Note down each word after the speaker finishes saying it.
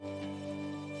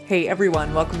Hey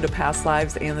everyone, welcome to Past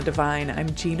Lives and the Divine.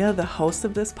 I'm Gina, the host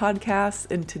of this podcast,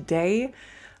 and today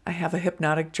I have a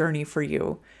hypnotic journey for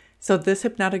you. So this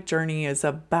hypnotic journey is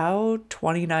about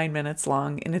 29 minutes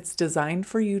long, and it's designed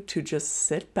for you to just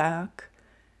sit back,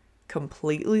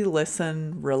 completely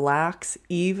listen, relax,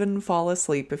 even fall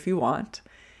asleep if you want.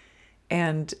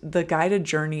 And the guided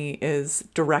journey is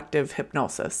directive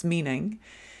hypnosis, meaning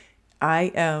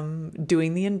I am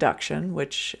doing the induction,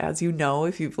 which, as you know,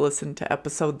 if you've listened to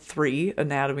episode 3,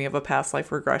 Anatomy of a Past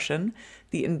Life Regression,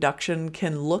 the induction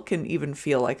can look and even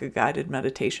feel like a guided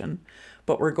meditation,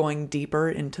 but we're going deeper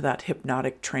into that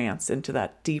hypnotic trance, into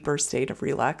that deeper state of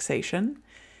relaxation.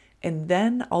 And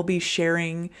then I'll be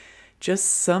sharing just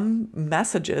some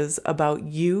messages about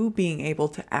you being able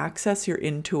to access your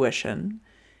intuition,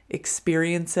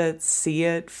 experience it, see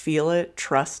it, feel it,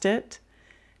 trust it,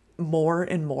 more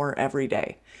and more every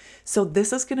day. So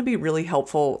this is going to be really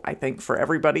helpful, I think, for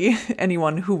everybody,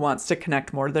 anyone who wants to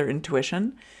connect more to their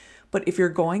intuition. But if you're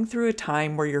going through a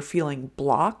time where you're feeling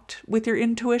blocked with your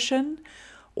intuition,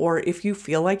 or if you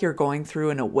feel like you're going through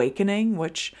an awakening,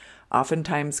 which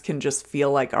oftentimes can just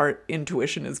feel like our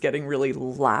intuition is getting really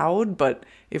loud, but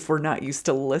if we're not used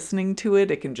to listening to it,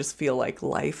 it can just feel like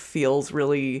life feels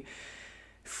really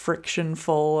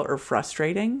frictionful or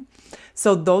frustrating.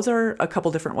 So those are a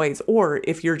couple different ways. Or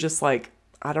if you're just like,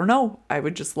 I don't know, I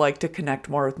would just like to connect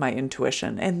more with my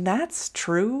intuition. And that's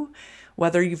true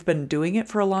whether you've been doing it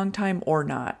for a long time or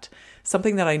not.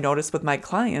 Something that I notice with my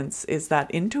clients is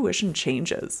that intuition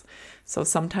changes. So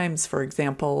sometimes, for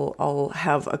example, I'll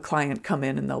have a client come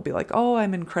in and they'll be like, oh,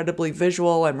 I'm incredibly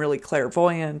visual, I'm really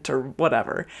clairvoyant or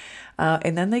whatever.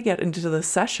 And then they get into the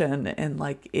session and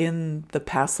like in the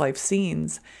past life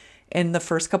scenes, and the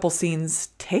first couple scenes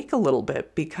take a little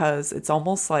bit because it's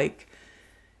almost like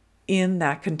in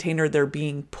that container, they're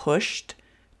being pushed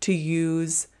to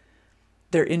use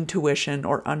their intuition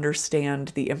or understand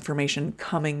the information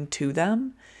coming to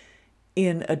them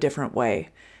in a different way.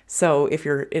 So if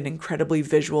you're an incredibly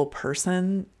visual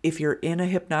person, if you're in a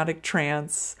hypnotic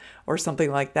trance or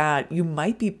something like that, you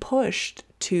might be pushed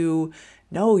to,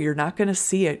 no, you're not going to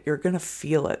see it. You're going to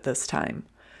feel it this time.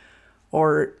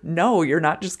 Or no, you're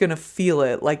not just going to feel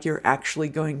it, like you're actually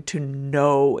going to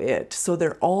know it. So there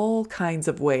are all kinds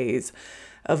of ways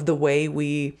of the way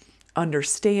we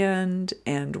understand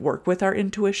and work with our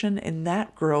intuition, and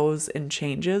that grows and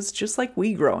changes just like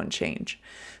we grow and change.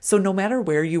 So no matter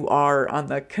where you are on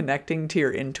the connecting to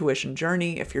your intuition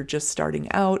journey, if you're just starting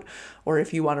out, or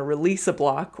if you want to release a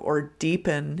block or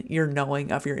deepen your knowing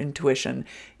of your intuition,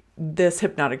 this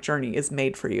hypnotic journey is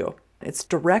made for you. It's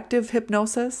directive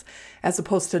hypnosis as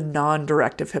opposed to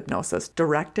non-directive hypnosis.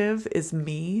 Directive is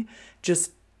me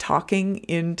just talking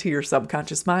into your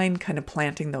subconscious mind, kind of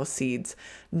planting those seeds.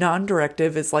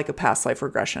 Non-directive is like a past life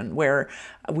regression where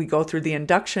we go through the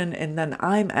induction and then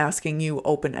I'm asking you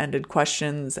open-ended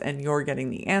questions and you're getting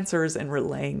the answers and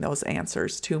relaying those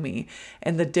answers to me.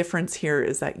 And the difference here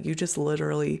is that you just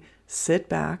literally sit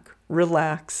back,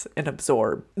 relax, and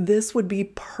absorb. This would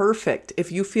be perfect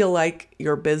if you feel like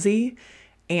you're busy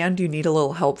and you need a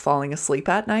little help falling asleep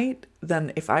at night.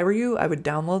 Then if I were you, I would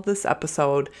download this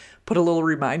episode, put a little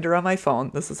reminder on my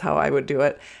phone. This is how I would do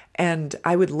it. And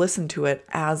I would listen to it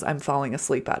as I'm falling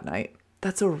asleep at night.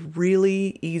 That's a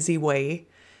really easy way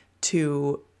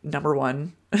to, number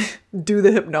one, do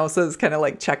the hypnosis, kind of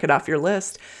like check it off your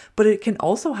list, but it can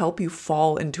also help you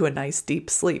fall into a nice deep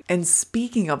sleep. And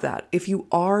speaking of that, if you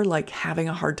are like having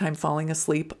a hard time falling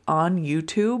asleep on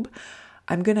YouTube,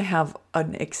 I'm going to have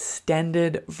an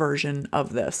extended version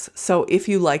of this. So if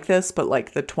you like this, but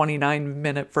like the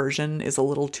 29-minute version is a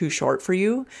little too short for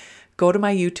you, go to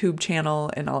my YouTube channel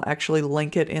and I'll actually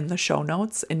link it in the show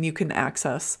notes and you can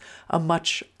access a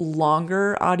much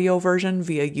longer audio version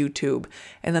via YouTube.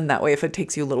 And then that way, if it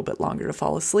takes you a little bit longer to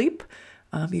fall asleep,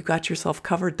 you've got yourself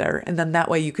covered there. And then that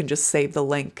way you can just save the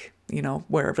link,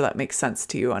 wherever that makes sense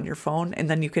to you on your phone. And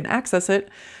then you can access it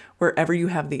wherever you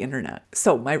have the internet.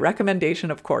 So my recommendation,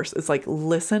 of course, is like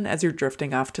listen as you're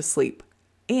drifting off to sleep.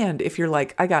 And if you're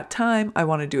like, I got time, I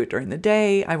want to do it during the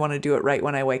day, I want to do it right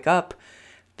when I wake up,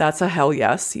 that's a hell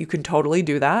yes. You can totally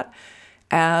do that.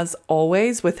 As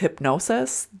always with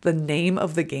hypnosis, the name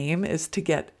of the game is to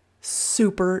get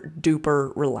super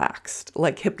duper relaxed.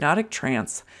 Like hypnotic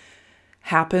trance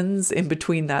happens in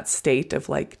between that state of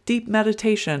like deep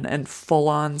meditation and full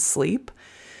on sleep.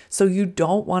 So you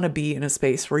don't want to be in a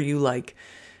space where you like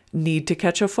need to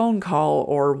catch a phone call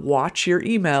or watch your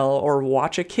email or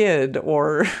watch a kid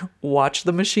or watch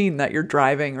the machine that you're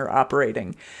driving or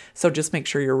operating. So just make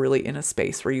sure you're really in a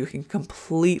space where you can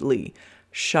completely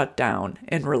shut down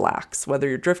and relax, whether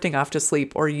you're drifting off to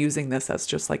sleep or using this as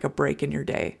just like a break in your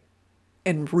day.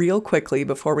 And real quickly,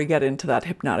 before we get into that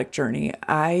hypnotic journey,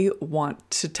 I want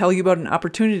to tell you about an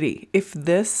opportunity. If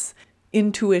this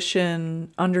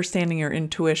intuition, understanding your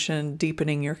intuition,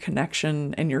 deepening your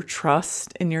connection and your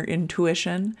trust in your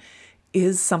intuition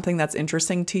is something that's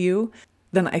interesting to you,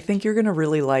 then I think you're going to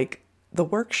really like the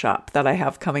workshop that I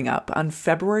have coming up on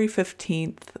February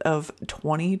 15th of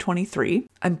 2023.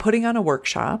 I'm putting on a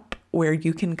workshop where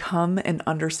you can come and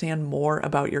understand more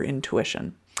about your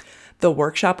intuition. The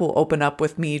workshop will open up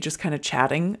with me just kind of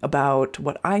chatting about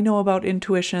what I know about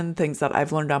intuition, things that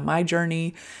I've learned on my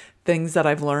journey, things that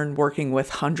I've learned working with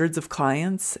hundreds of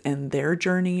clients and their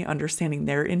journey, understanding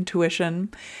their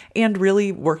intuition, and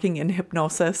really working in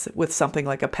hypnosis with something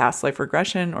like a past life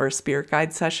regression or a spirit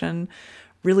guide session.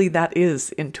 Really, that is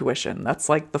intuition. That's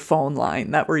like the phone line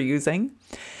that we're using.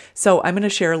 So I'm going to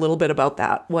share a little bit about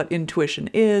that, what intuition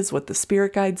is, what the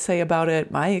spirit guides say about it,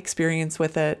 my experience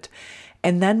with it.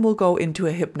 And then we'll go into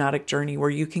a hypnotic journey where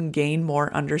you can gain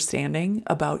more understanding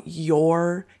about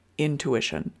your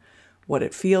intuition, what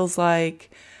it feels like,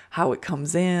 how it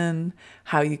comes in,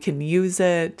 how you can use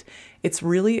it. It's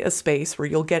really a space where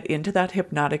you'll get into that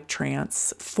hypnotic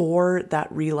trance for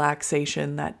that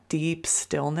relaxation, that deep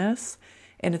stillness.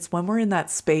 And it's when we're in that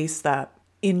space that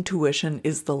intuition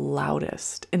is the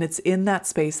loudest. And it's in that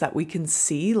space that we can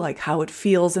see like how it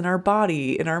feels in our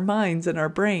body, in our minds, in our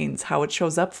brains, how it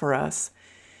shows up for us.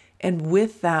 And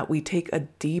with that, we take a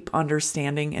deep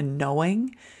understanding and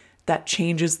knowing that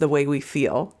changes the way we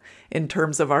feel in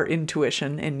terms of our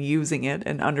intuition and using it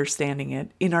and understanding it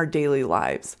in our daily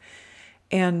lives.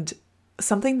 And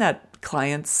something that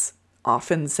clients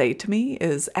often say to me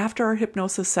is, after our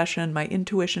hypnosis session, my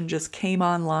intuition just came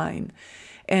online.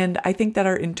 And I think that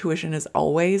our intuition is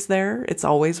always there. It's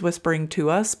always whispering to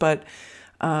us, but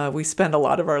we spend a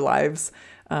lot of our lives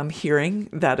hearing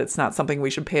that it's not something we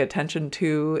should pay attention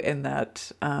to, and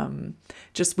that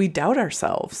just we doubt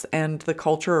ourselves, and the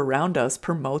culture around us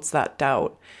promotes that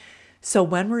doubt. So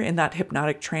when we're in that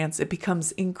hypnotic trance, it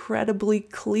becomes incredibly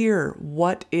clear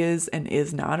what is and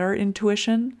is not our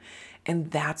intuition.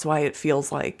 And that's why it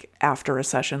feels like after a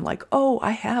session, like, oh,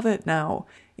 I have it now.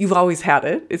 You've always had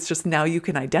it. It's just now you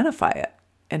can identify it.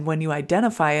 And when you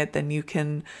identify it, then you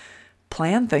can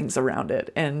plan things around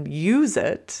it and use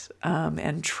it,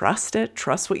 and trust it.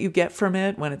 Trust what you get from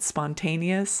it when it's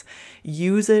spontaneous.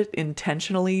 Use it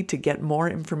intentionally to get more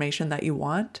information that you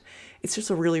want. It's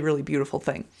just a really, really beautiful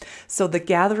thing. So the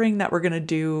gathering that we're going to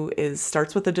do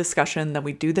starts with a discussion, then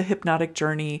we do the hypnotic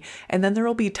journey, and then there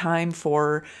will be time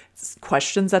for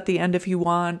questions at the end if you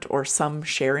want, or some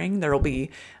sharing. There will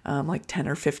be like 10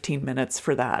 or 15 minutes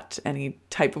for that, any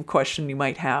type of question you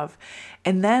might have.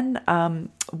 And then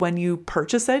when you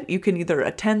purchase it, you can either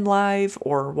attend live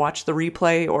or watch the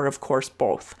replay, or of course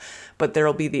both. But there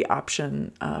will be the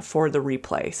option for the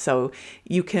replay. So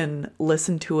you can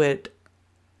listen to it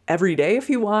every day if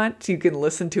you want. You can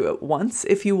listen to it once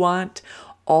if you want.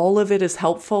 All of it is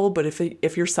helpful, but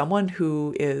if you're someone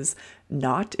who is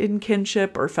not in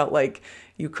kinship or felt like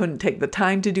you couldn't take the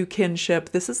time to do kinship,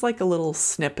 this is like a little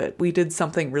snippet. We did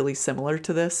something really similar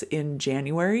to this in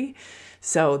January.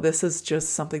 So this is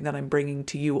just something that I'm bringing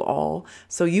to you all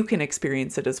so you can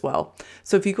experience it as well.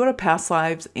 So if you go to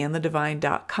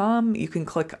pastlivesandthedivine.com, you can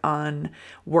click on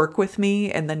Work With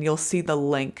Me, and then you'll see the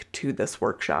link to this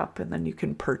workshop, and then you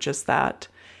can purchase that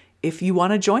if you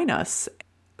want to join us.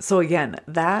 So again,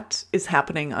 that is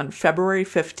happening on February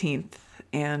 15th,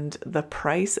 and the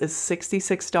price is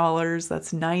 $66.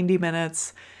 That's 90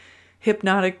 minutes.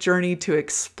 Hypnotic journey to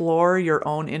explore your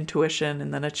own intuition,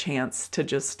 and then a chance to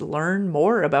just learn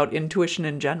more about intuition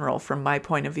in general from my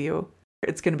point of view.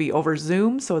 It's going to be over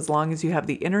Zoom, so as long as you have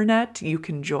the internet, you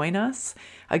can join us.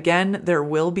 Again, there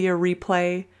will be a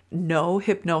replay. No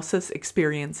hypnosis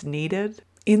experience needed.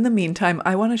 In the meantime,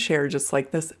 I want to share just like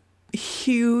this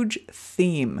huge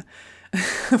theme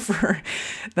for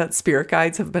that spirit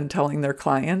guides have been telling their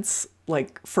clients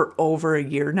like for over a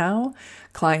year now.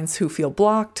 Clients who feel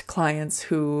blocked, clients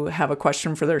who have a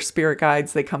question for their spirit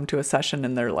guides, they come to a session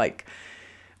and they're like,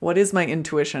 what is my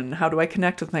intuition? How do I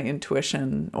connect with my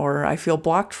intuition? Or I feel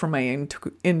blocked from my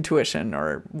intuition,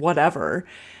 or whatever.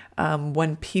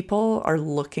 When people are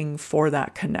looking for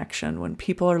that connection, when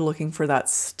people are looking for that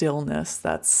stillness,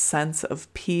 that sense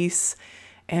of peace,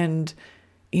 and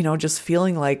just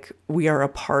feeling like we are a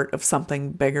part of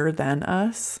something bigger than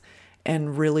us,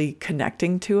 and really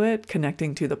connecting to it,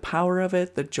 connecting to the power of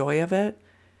it, the joy of it.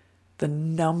 The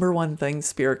number one thing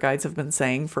spirit guides have been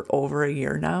saying for over a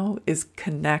year now is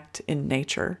connect in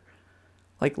nature.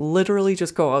 Like literally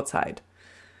just go outside.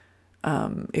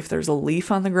 If there's a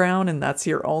leaf on the ground and that's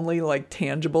your only like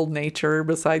tangible nature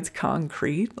besides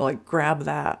concrete, like grab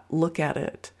that, look at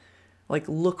it, like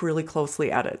look really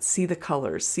closely at it, see the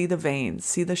colors, see the veins,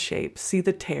 see the shapes, see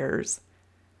the tears,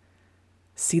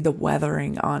 see the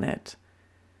weathering on it.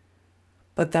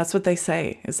 But that's what they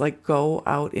say is like go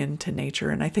out into nature.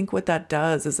 And I think what that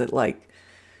does is it like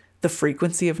the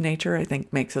frequency of nature, I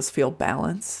think, makes us feel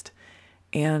balanced.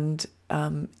 And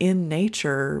in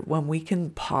nature, when we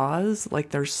can pause, like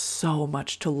there's so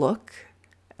much to look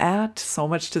at, so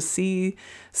much to see,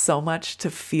 so much to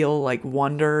feel like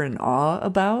wonder and awe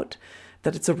about,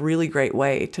 that it's a really great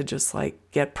way to just like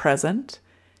get present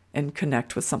and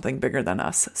connect with something bigger than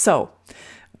us. So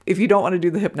if you don't want to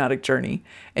do the hypnotic journey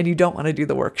and you don't want to do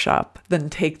the workshop, then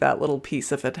take that little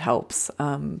piece if it helps.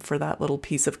 For that little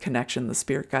piece of connection, the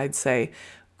spirit guides say,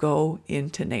 go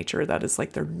into nature. That is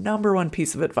like their number one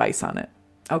piece of advice on it.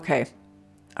 Okay,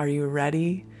 are you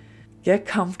ready? Get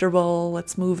comfortable.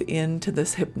 Let's move into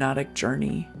this hypnotic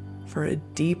journey for a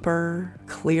deeper,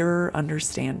 clearer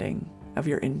understanding of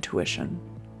your intuition.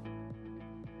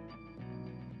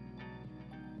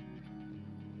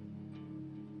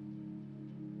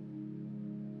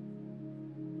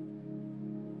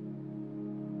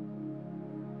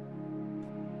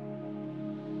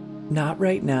 Not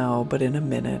right now, but in a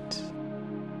minute,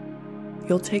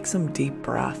 you'll take some deep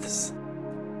breaths.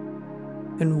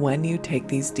 And when you take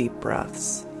these deep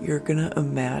breaths, you're going to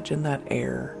imagine that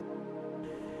air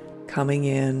coming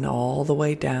in all the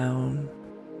way down.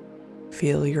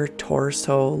 Feel your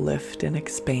torso lift and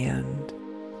expand.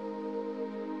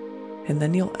 And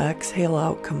then you'll exhale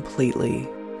out completely.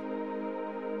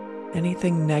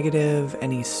 Anything negative,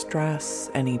 any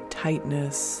stress, any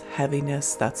tightness,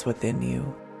 heaviness that's within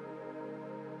you.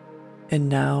 And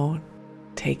now,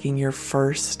 taking your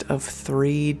first of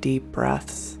 3 deep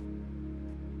breaths,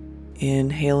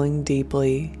 inhaling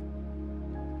deeply,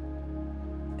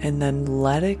 and then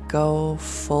let it go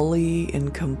fully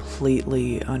and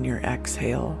completely on your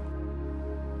exhale.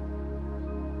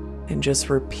 And just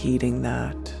repeating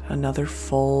that, another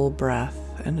full breath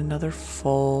and another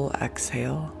full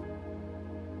exhale.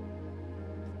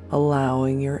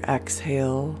 Allowing your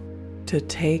exhale to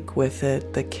take with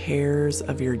it the cares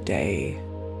of your day.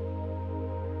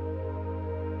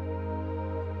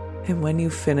 And when you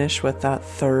finish with that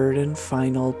third and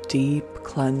final deep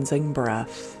cleansing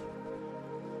breath,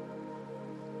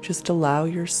 just allow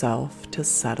yourself to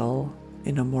settle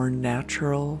in a more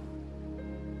natural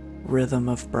rhythm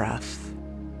of breath.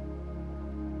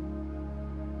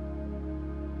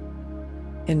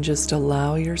 And just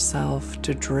allow yourself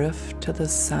to drift to the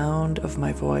sound of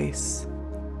my voice.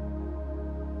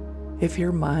 If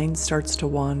your mind starts to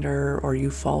wander or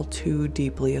you fall too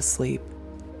deeply asleep,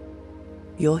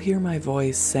 you'll hear my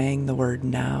voice saying the word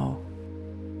now.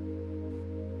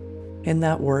 And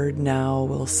that word now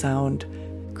will sound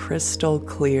crystal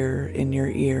clear in your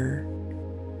ear.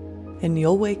 And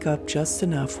you'll wake up just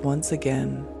enough once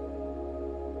again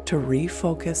to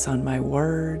refocus on my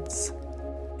words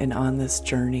and on this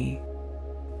journey.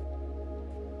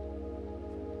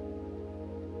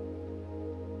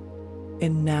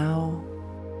 And now,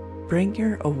 bring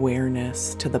your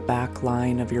awareness to the back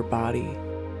line of your body,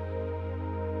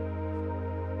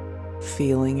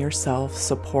 feeling yourself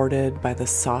supported by the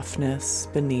softness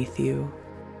beneath you.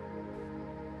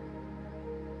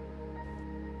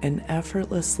 And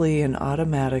effortlessly and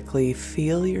automatically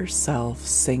feel yourself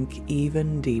sink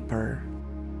even deeper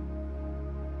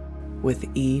with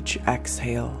each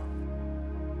exhale.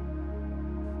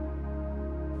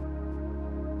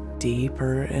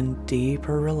 Deeper and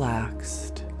deeper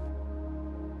relaxed,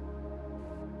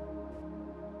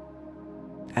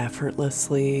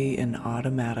 effortlessly and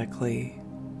automatically.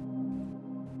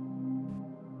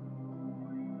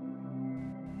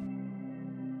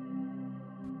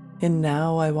 And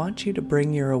now I want you to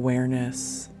bring your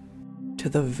awareness to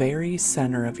the very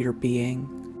center of your being.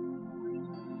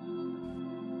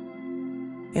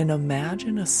 And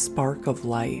imagine a spark of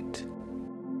light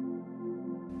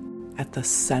at the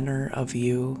center of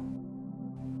you.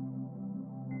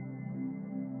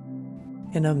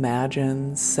 And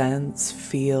imagine, sense,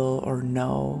 feel, or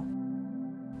know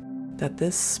that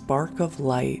this spark of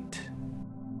light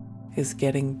is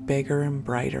getting bigger and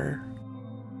brighter.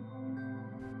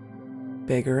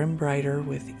 Bigger and brighter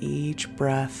with each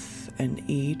breath and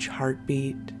each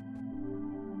heartbeat.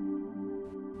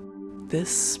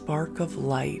 This spark of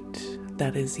light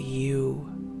that is you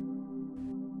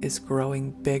is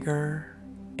growing bigger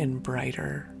and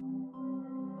brighter.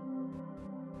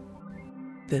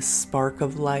 This spark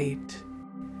of light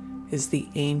is the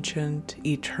ancient,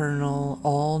 eternal,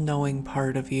 all-knowing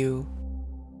part of you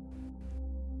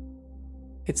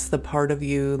It's the part of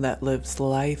you that lives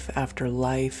life after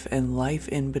life and life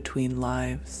in between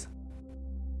lives.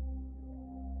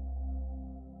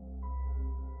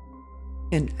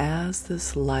 And as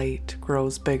this light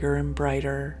grows bigger and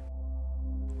brighter,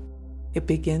 it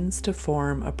begins to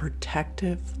form a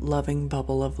protective, loving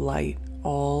bubble of light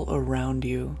all around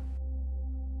you.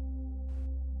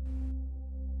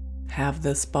 Have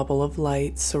this bubble of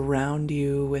light surround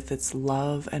you with its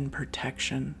love and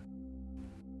protection.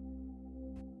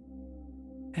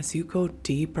 As you go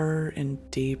deeper and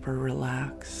deeper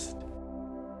relaxed,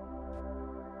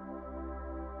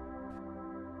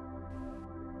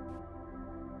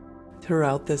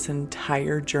 throughout this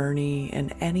entire journey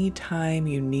and any time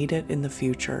you need it in the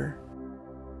future,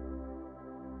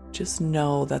 just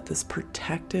know that this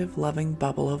protective, loving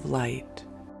bubble of light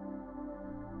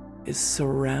is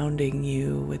surrounding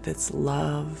you with its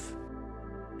love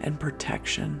and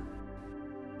protection.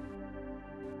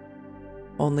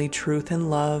 Only truth and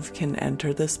love can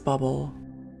enter this bubble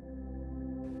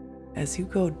as you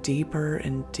go deeper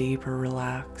and deeper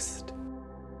relaxed.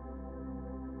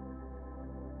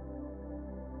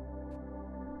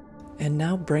 And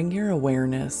now bring your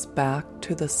awareness back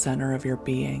to the center of your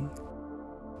being,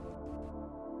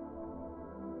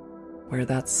 where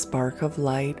that spark of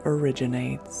light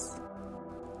originates.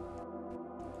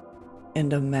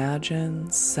 And imagine,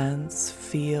 sense,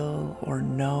 feel, or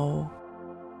know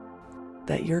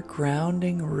that your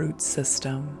grounding root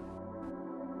system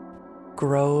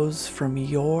grows from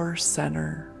your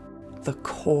center, the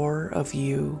core of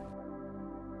you,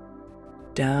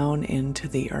 down into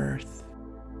the earth.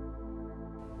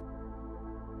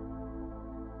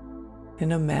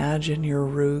 And imagine your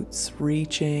roots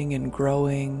reaching and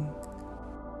growing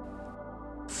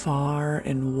far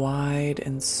and wide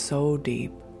and so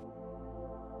deep.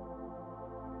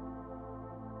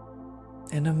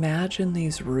 And imagine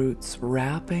these roots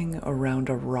wrapping around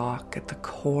a rock at the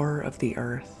core of the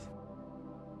earth.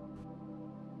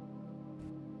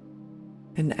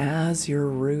 And as your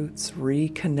roots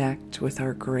reconnect with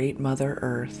our great Mother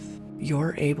Earth,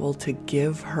 you're able to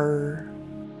give her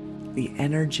the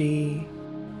energy,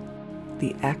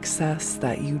 the excess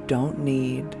that you don't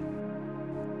need,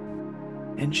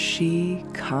 and she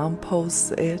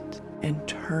composts it and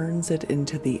turns it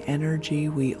into the energy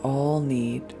we all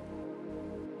need,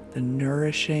 the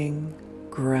nourishing,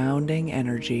 grounding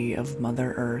energy of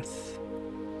Mother Earth.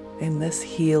 And this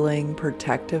healing,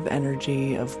 protective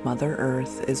energy of Mother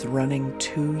Earth is running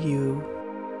to you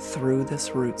through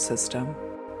this root system,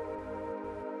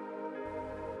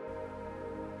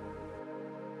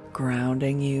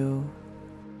 grounding you,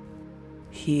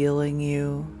 healing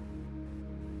you,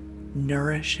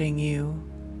 nourishing you,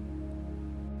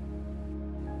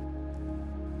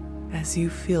 as you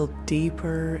feel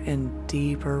deeper and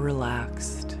deeper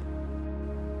relaxed.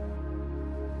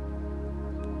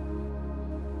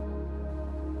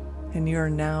 And you are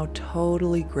now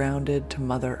totally grounded to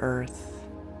Mother Earth.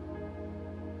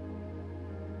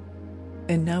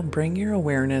 And now bring your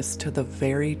awareness to the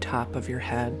very top of your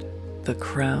head, the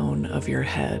crown of your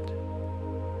head.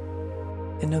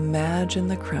 And imagine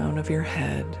the crown of your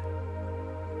head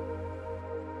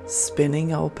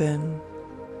spinning open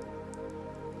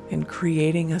and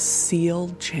creating a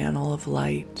sealed channel of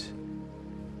light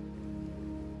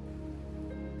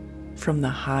from the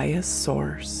highest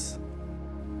source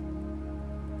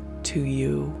to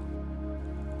you.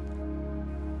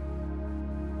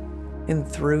 And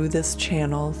through this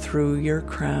channel, through your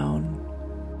crown,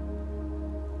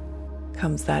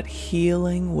 comes that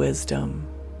healing wisdom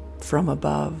from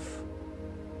above.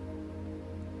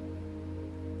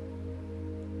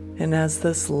 And as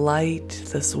this light,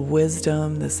 this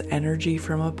wisdom, this energy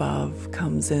from above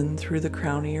comes in through the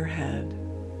crown of your head,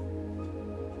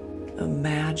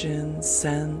 imagine,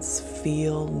 sense,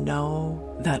 feel,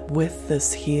 know that with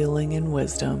this healing and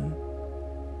wisdom,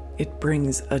 it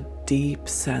brings a deep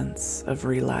sense of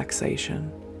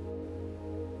relaxation.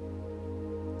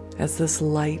 As this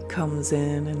light comes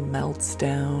in and melts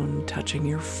down, touching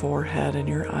your forehead and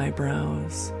your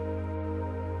eyebrows,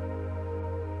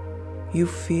 you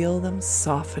feel them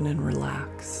soften and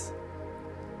relax.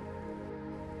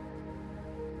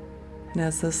 And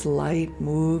as this light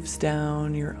moves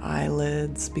down, your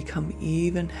eyelids become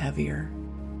even heavier,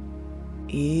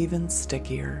 even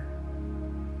stickier.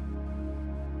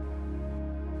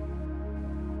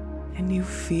 And you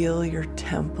feel your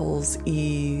temples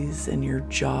ease and your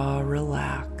jaw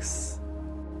relax.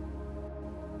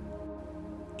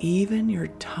 Even your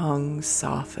tongue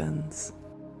softens,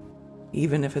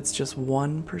 even if it's just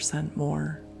 1%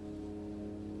 more.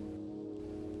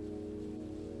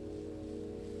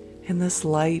 And this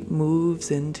light moves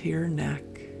into your neck,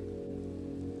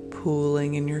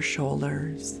 pooling in your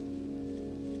shoulders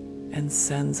and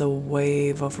sends a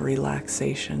wave of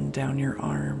relaxation down your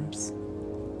arms.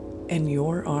 And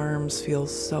your arms feel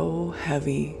so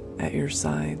heavy at your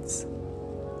sides.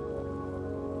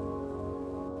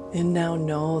 And now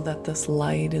know that this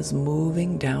light is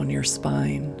moving down your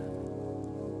spine,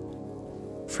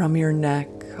 from your neck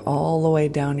all the way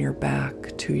down your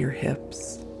back to your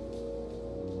hips.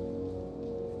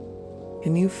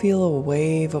 And you feel a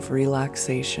wave of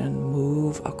relaxation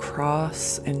move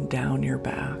across and down your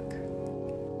back.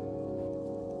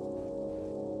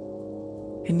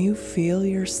 And you feel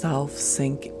yourself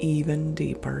sink even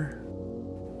deeper.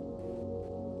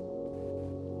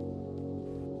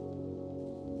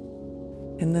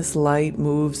 And this light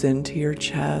moves into your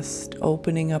chest,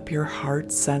 opening up your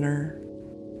heart center,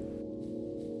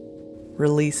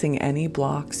 releasing any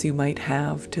blocks you might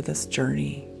have to this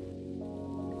journey.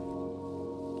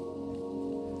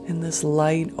 And this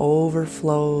light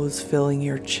overflows, filling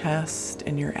your chest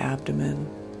and your abdomen,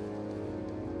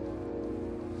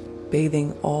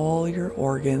 bathing all your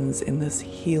organs in this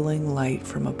healing light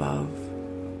from above.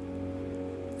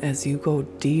 As you go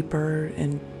deeper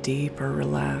and deeper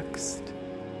relaxed,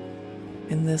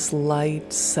 and this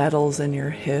light settles in your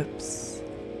hips,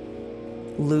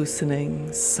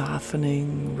 loosening,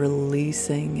 softening,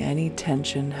 releasing any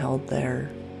tension held there.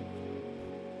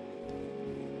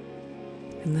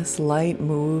 And this light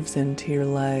moves into your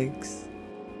legs,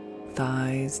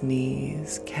 thighs,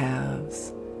 knees,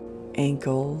 calves,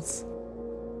 ankles,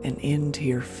 and into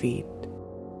your feet.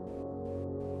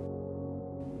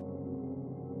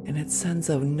 And it sends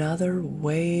another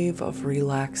wave of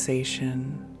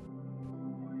relaxation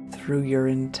through your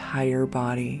entire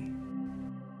body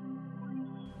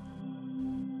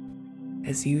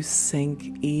as you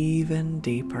sink even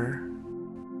deeper,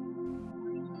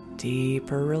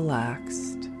 deeper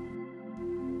relaxed.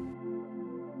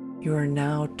 You are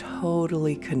now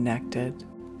totally connected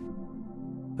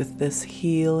with this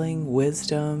healing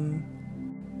wisdom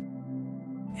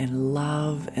and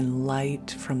love and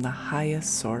light from the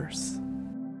highest source.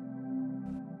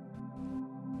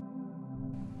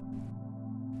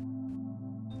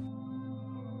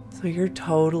 So you're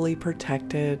totally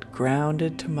protected,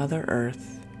 grounded to Mother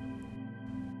Earth,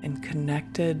 and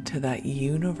connected to that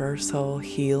universal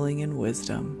healing and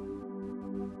wisdom.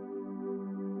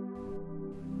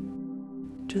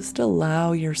 Just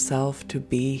allow yourself to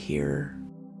be here,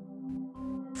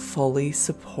 fully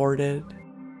supported,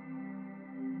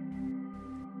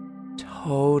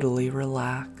 totally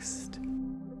relaxed.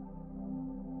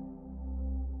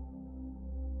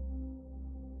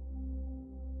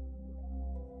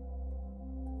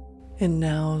 And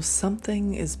now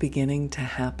something is beginning to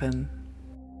happen.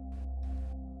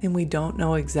 And we don't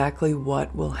know exactly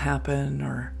what will happen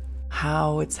or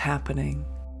how it's happening,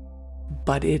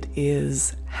 but it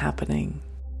is happening.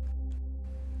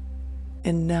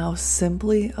 And now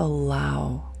simply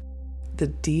allow the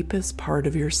deepest part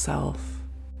of yourself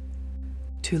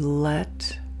to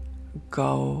let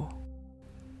go,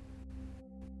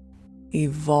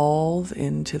 evolve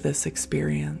into this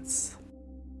experience.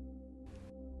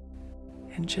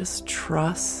 And just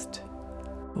trust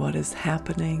what is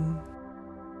happening.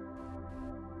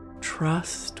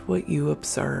 Trust what you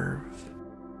observe.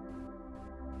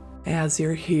 As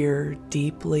you're here,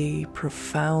 deeply,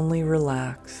 profoundly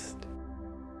relaxed,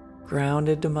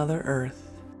 grounded to Mother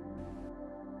Earth,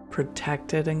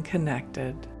 protected and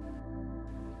connected,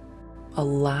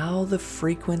 allow the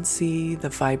frequency, the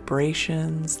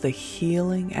vibrations, the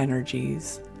healing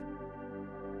energies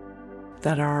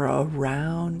that are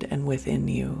around and within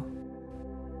you.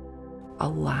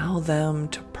 Allow them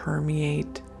to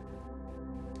permeate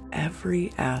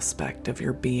every aspect of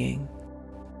your being.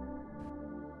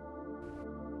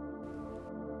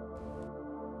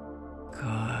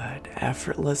 Good.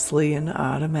 Effortlessly and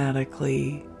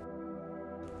automatically,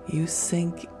 you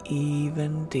sink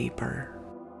even deeper.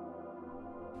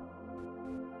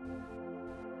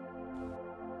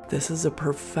 This is a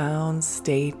profound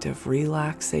state of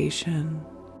relaxation,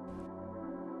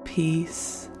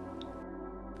 peace,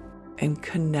 and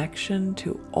connection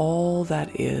to all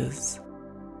that is.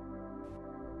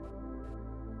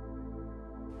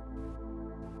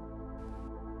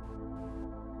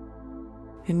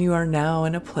 And you are now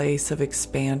in a place of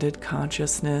expanded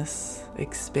consciousness,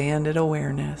 expanded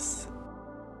awareness.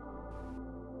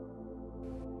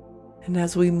 And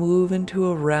as we move into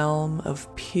a realm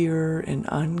of pure and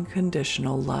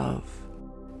unconditional love,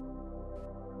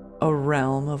 a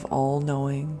realm of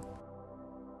all-knowing,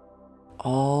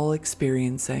 all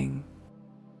experiencing,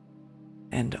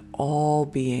 and all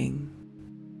being,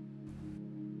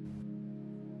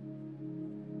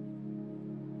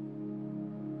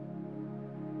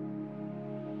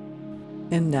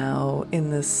 And now, in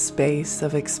this space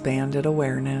of expanded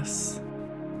awareness,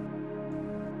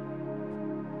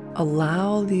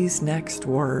 allow these next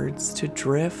words to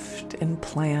drift and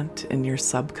plant in your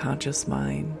subconscious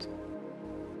mind.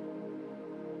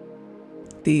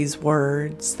 These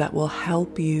words that will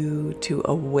help you to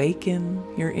awaken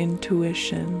your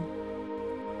intuition,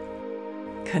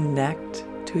 connect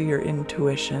to your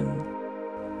intuition,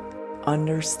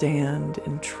 understand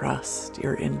and trust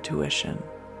your intuition.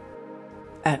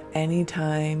 At any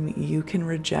time, you can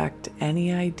reject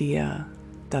any idea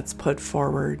that's put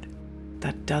forward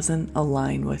that doesn't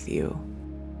align with you.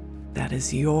 That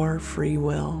is your free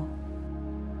will.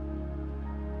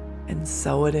 And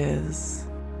so it is.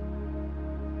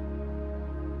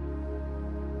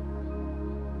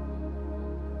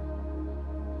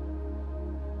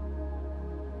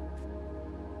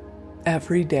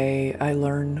 Every day I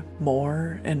learn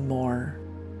more and more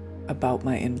about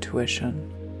my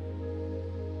intuition.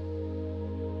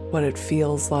 What it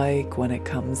feels like when it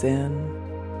comes in,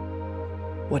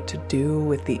 what to do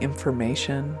with the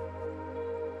information.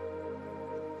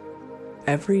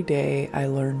 Every day I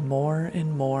learn more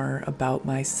and more about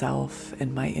myself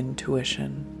and my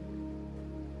intuition.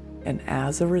 And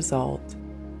as a result,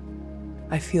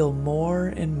 I feel more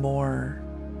and more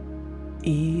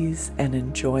ease and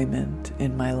enjoyment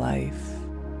in my life.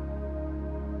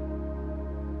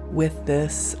 With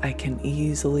this, I can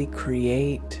easily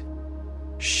create,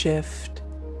 shift,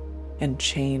 and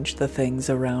change the things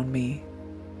around me.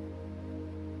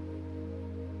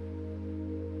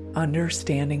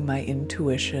 Understanding my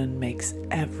intuition makes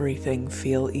everything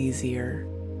feel easier.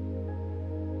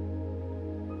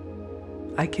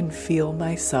 I can feel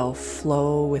myself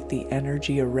flow with the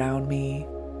energy around me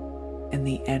and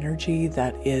the energy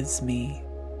that is me.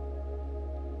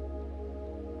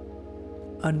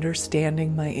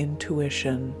 Understanding my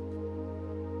intuition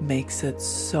makes it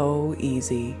so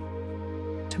easy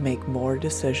to make more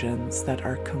decisions that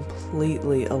are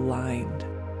completely aligned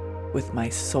with my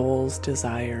soul's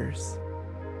desires.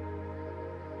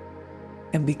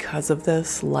 And because of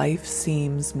this, life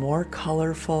seems more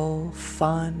colorful,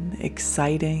 fun,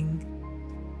 exciting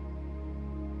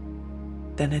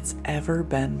than it's ever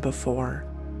been before.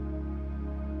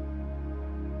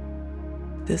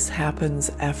 This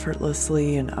happens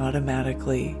effortlessly and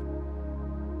automatically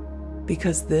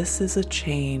because this is a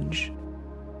change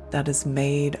that is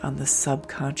made on the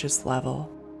subconscious level.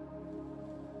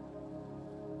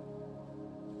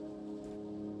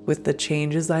 With the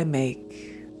changes I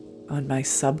make on my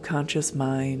subconscious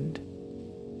mind,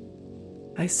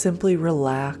 I simply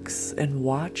relax and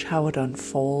watch how it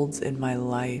unfolds in my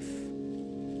life.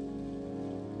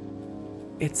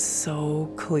 It's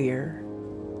so clear,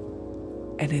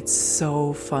 and it's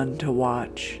so fun to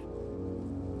watch.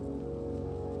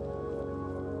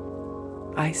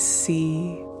 I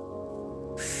see,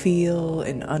 feel,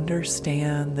 and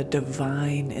understand the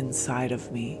divine inside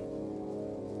of me.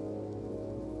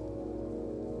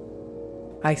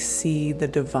 I see the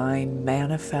divine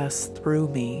manifest through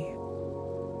me.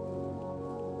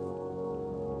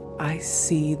 I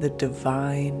see the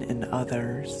divine in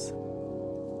others.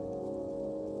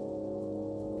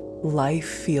 Life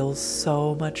feels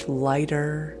so much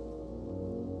lighter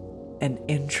and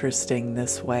interesting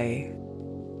this way.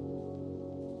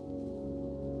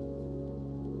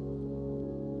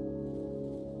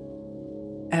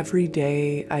 Every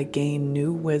day I gain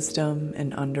new wisdom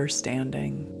and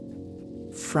understanding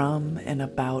from and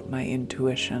about my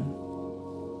intuition.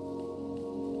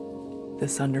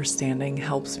 This understanding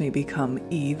helps me become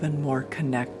even more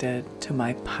connected to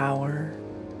my power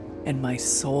and my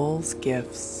soul's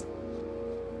gifts.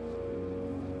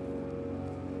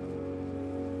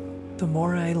 The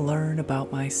more I learn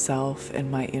about myself and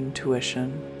my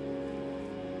intuition,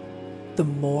 the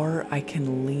more I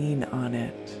can lean on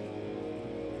it.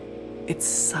 It's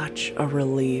such a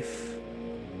relief.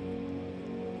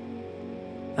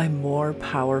 I'm more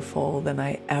powerful than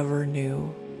I ever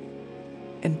knew,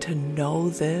 and to know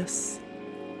this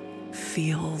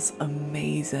feels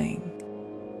amazing.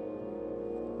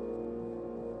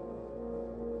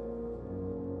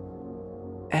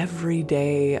 Every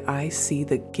day I see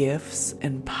the gifts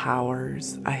and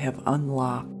powers I have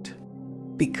unlocked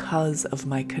because of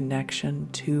my connection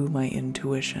to my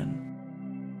intuition.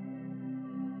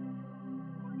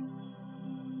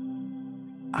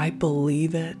 I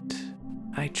believe it,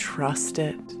 I trust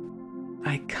it,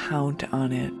 I count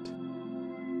on it,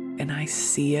 and I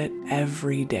see it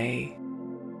every day.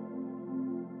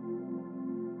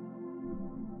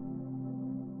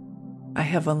 I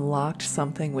have unlocked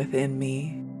something within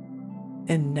me,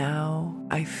 and now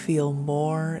I feel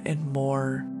more and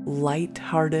more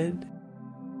light-hearted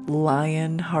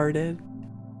lion-hearted,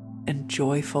 and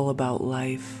joyful about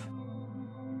life.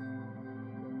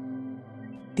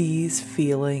 These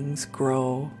feelings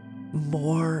grow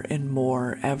more and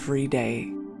more every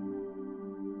day,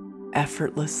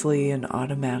 effortlessly and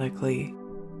automatically.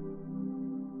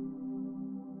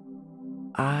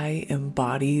 I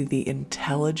embody the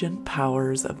intelligent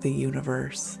powers of the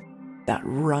universe that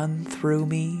run through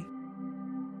me,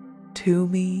 to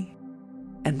me,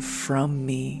 and from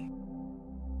me.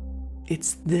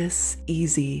 It's this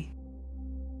easy.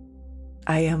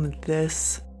 I am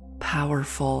this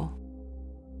powerful.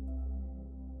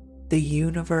 The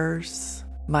universe,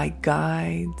 my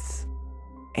guides,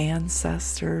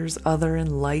 ancestors, other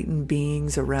enlightened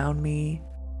beings around me,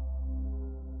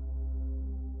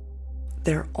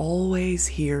 they're always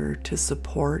here to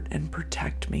support and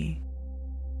protect me.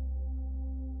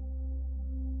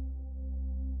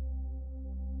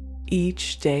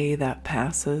 Each day that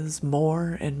passes,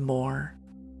 more and more,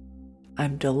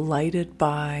 I'm delighted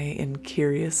by and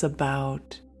curious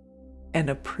about and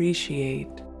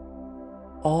appreciate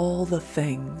all the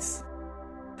things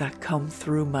that come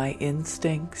through my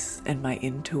instincts and my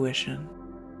intuition.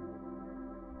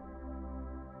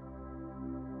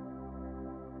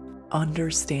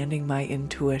 Understanding my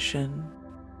intuition,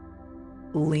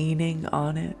 leaning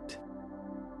on it,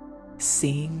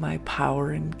 seeing my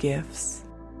power and gifts.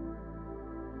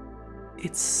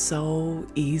 It's so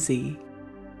easy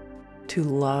to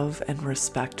love and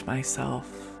respect myself.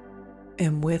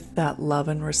 And with that love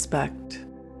and respect,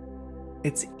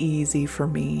 it's easy for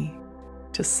me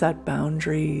to set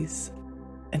boundaries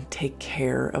and take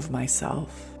care of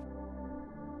myself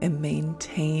and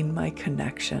maintain my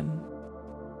connection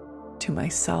to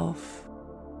myself,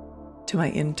 to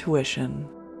my intuition,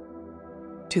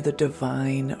 to the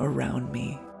divine around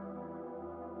me.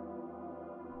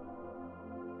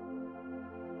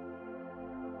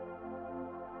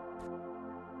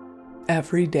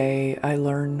 Every day I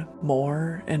learn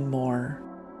more and more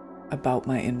about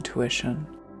my intuition,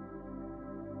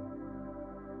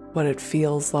 what it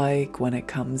feels like when it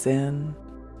comes in,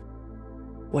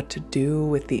 what to do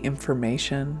with the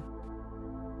information.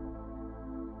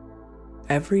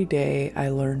 Every day I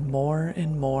learn more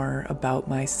and more about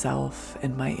myself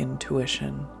and my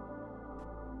intuition,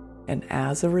 and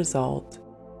as a result,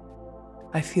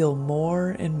 I feel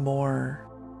more and more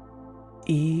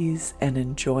ease and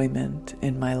enjoyment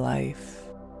in my life.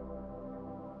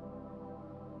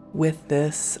 With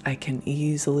this, I can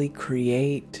easily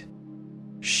create,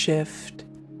 shift,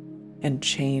 and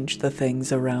change the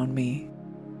things around me.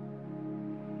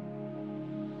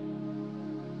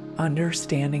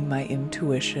 Understanding my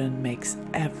intuition makes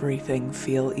everything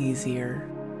feel easier.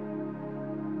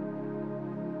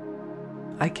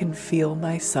 I can feel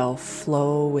myself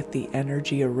flow with the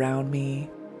energy around me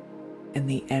and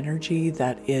the energy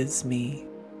that is me.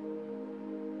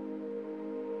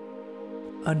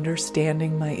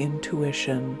 Understanding my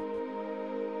intuition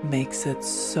makes it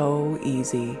so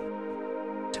easy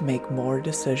to make more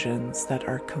decisions that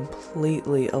are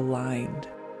completely aligned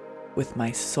with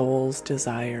my soul's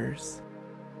desires.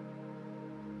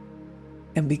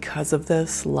 And because of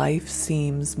this, life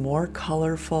seems more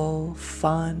colorful,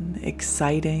 fun,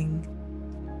 exciting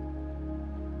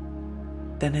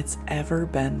than it's ever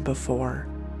been before.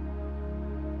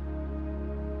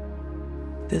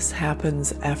 This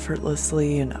happens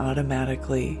effortlessly and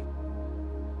automatically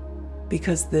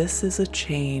because this is a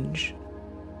change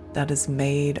that is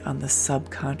made on the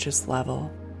subconscious level.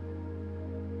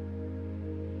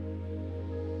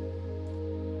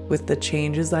 With the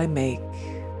changes I make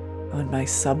on my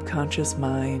subconscious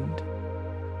mind,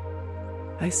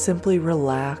 I simply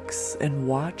relax and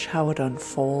watch how it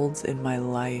unfolds in my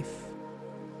life.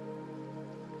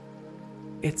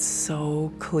 It's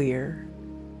so clear,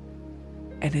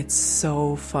 and it's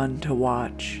so fun to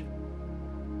watch.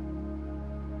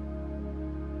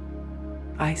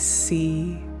 I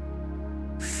see,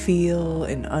 feel,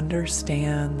 and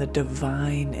understand the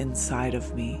divine inside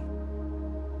of me.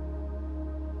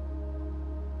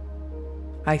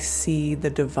 I see the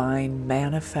divine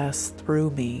manifest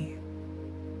through me.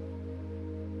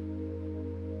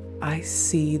 I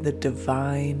see the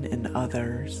divine in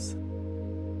others.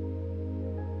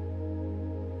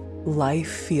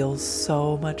 Life feels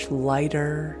so much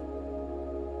lighter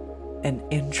and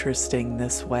interesting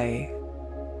this way.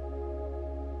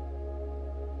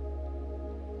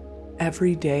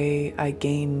 Every day I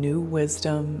gain new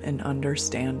wisdom and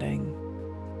understanding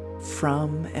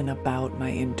from and about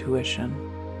my intuition.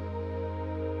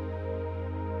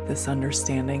 This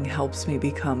understanding helps me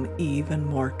become even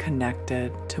more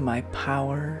connected to my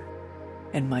power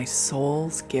and my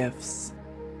soul's gifts.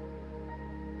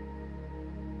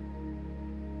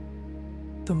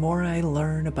 the more I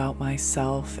learn about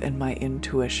myself and my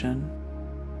intuition,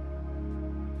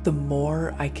 the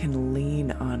more I can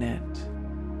lean on it.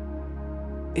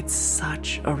 It's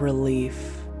such a relief.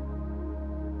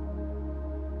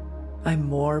 I'm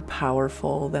more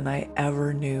powerful than I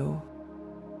ever knew,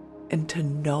 and to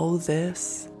know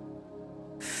this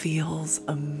feels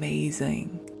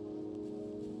amazing.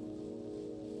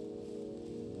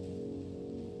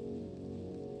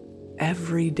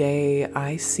 Every day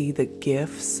I see the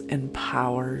gifts and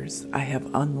powers I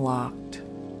have unlocked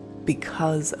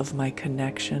because of my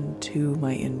connection to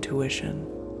my intuition.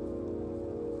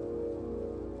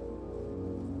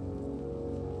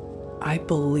 I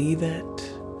believe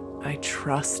it, I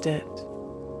trust it,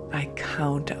 I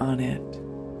count on it,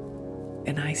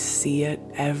 and I see it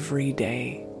every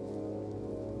day.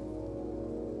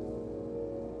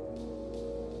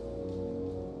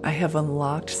 I have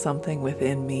unlocked something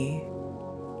within me,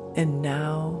 and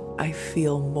now I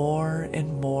feel more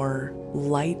and more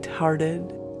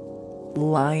light-hearted,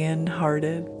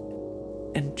 lion-hearted,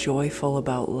 and joyful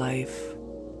about life.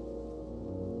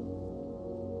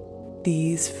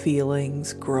 These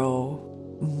feelings grow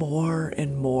more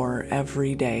and more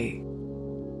every day,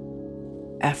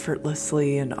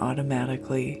 effortlessly and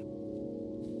automatically.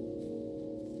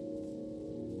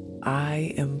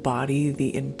 I embody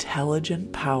the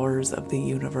intelligent powers of the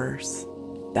universe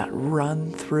that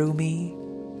run through me,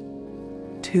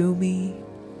 to me,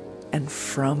 and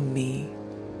from me.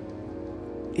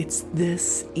 It's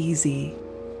this easy.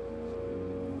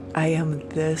 I am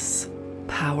this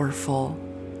powerful.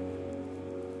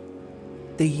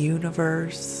 The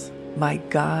universe, my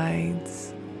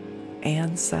guides,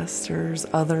 ancestors,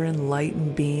 other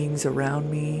enlightened beings around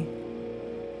me,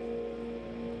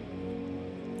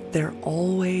 they're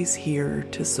always here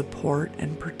to support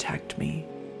and protect me.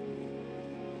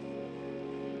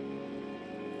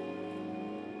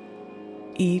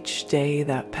 Each day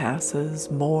that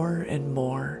passes, more and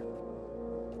more,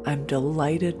 I'm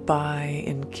delighted by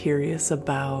and curious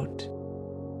about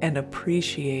and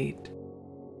appreciate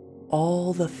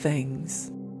all the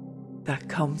things that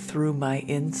come through my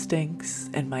instincts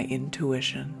and my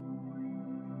intuition.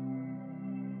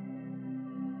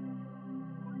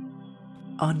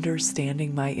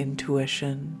 Understanding my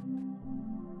intuition,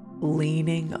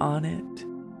 leaning on it,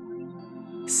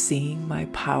 seeing my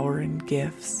power and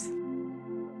gifts.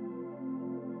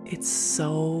 It's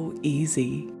so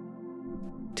easy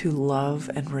to love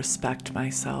and respect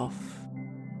myself.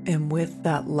 And with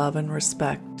that love and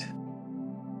respect,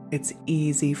 it's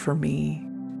easy for me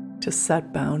to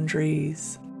set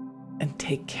boundaries and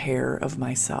take care of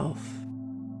myself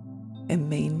and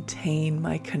maintain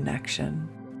my connection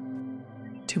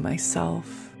to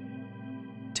myself,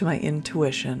 to my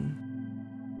intuition,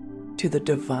 to the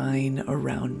divine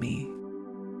around me.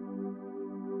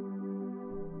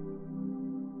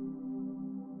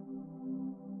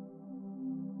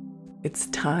 It's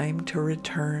time to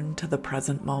return to the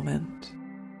present moment.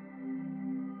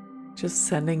 Just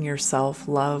sending yourself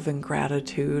love and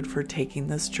gratitude for taking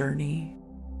this journey.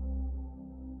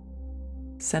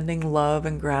 Sending love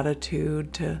and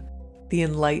gratitude to the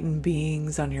enlightened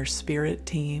beings on your spirit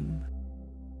team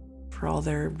for all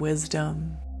their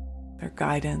wisdom, their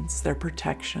guidance, their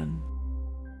protection.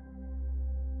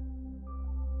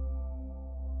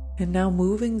 And now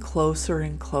moving closer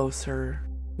and closer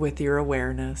with your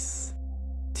awareness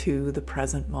to the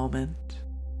present moment.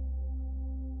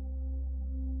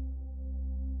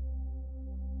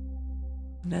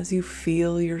 And as you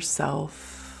feel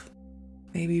yourself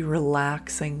maybe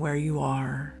relaxing where you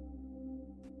are,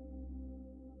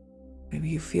 maybe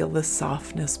you feel the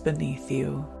softness beneath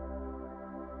you,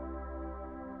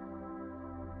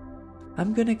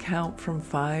 I'm going to count from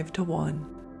 5 to 1.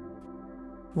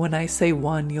 When I say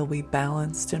 1, you'll be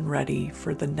balanced and ready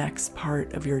for the next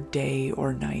part of your day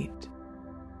or night.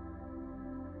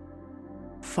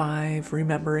 5,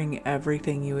 remembering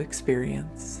everything you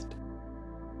experienced.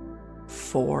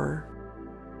 4,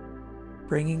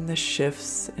 bringing the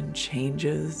shifts and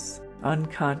changes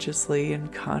unconsciously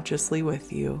and consciously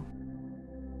with you.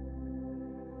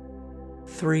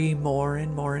 3, more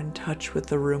and more in touch with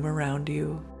the room around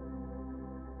you.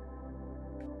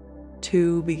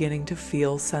 2, beginning to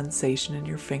feel sensation in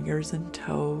your fingers and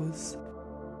toes.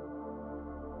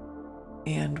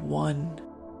 And 1,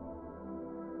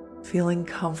 feeling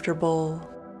comfortable,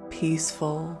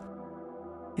 peaceful,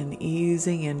 and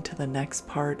easing into the next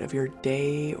part of your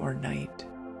day or night.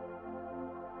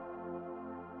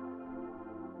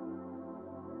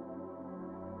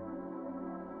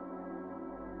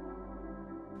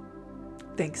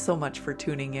 Thanks so much for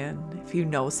tuning in. If you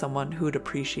know someone who'd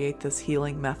appreciate this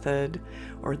healing method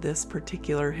or this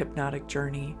particular hypnotic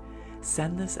journey,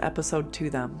 send this episode to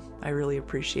them. I really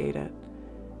appreciate it.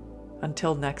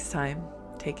 Until next time,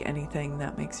 take anything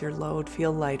that makes your load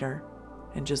feel lighter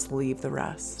and just leave the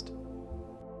rest.